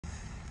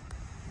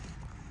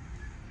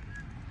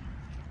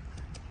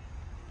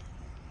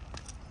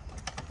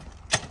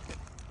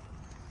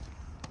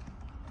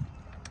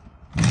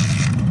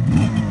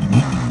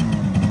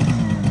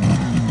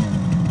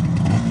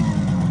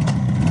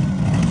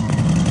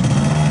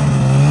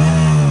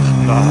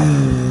car.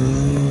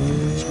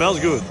 Smells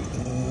good.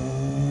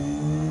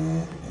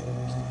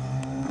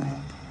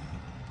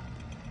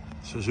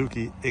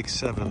 Suzuki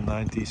X7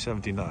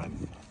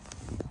 1979.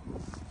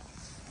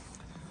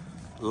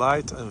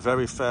 Light and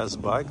very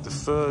fast bike. The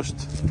first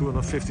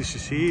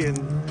 250cc in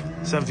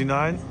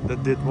 79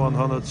 that did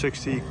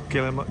 160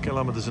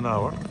 kilometers an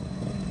hour.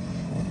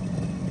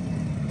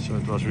 So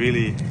it was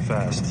really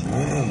fast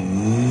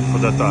for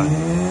that time.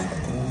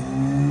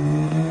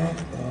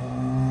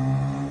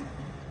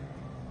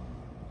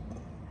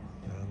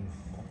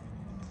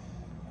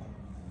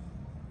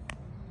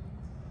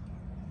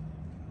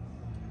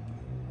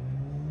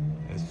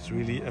 It's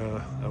really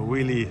a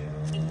wheelie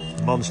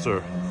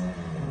monster.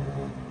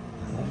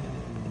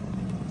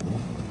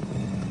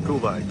 Cool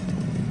bike.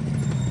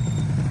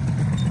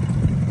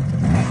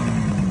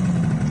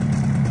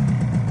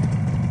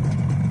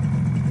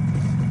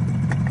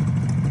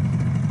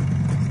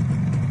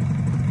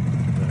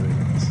 Very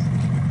nice.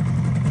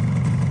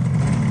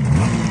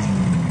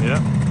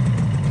 Yeah,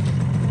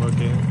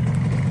 working.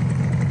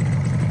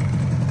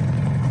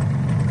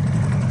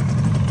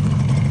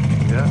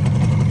 Yeah,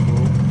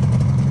 cool.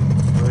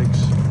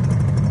 Brakes.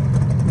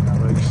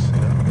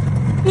 Yeah.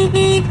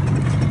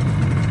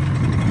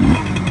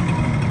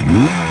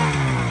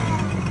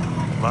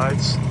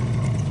 Lights.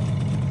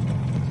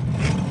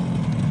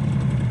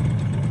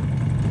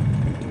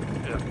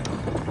 Yeah.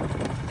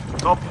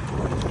 Top.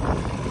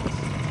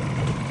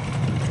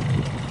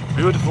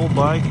 Beautiful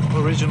bike,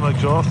 original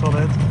exhaust on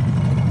it.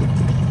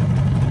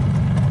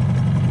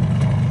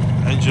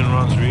 Engine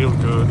runs real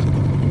good.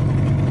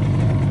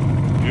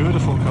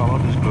 Beautiful color,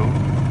 this blue.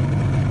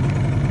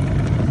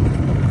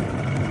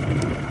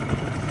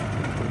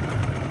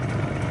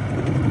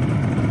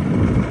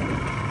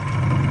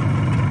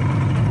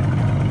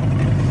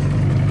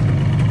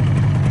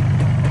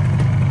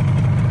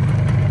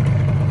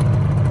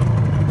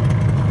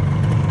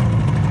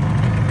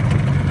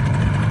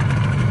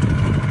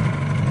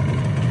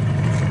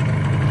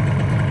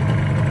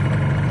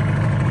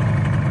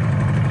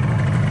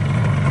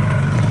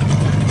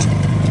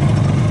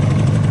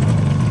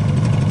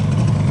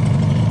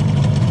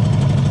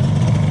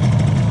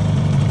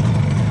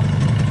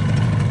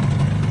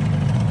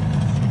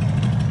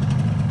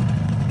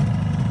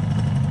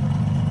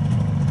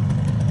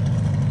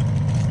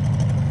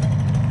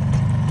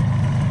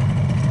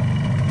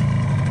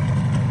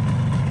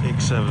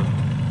 X7.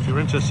 If you're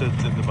interested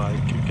in the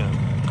bike, you can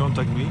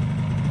contact me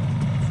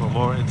for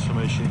more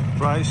information.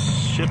 Price,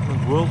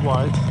 shipment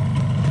worldwide.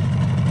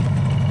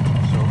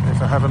 So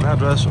if I have an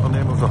address or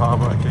name of the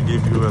harbor, I can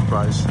give you a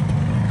price.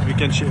 We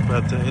can ship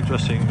at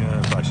interesting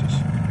prices.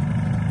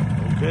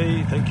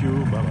 Okay, thank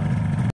you. Bye bye.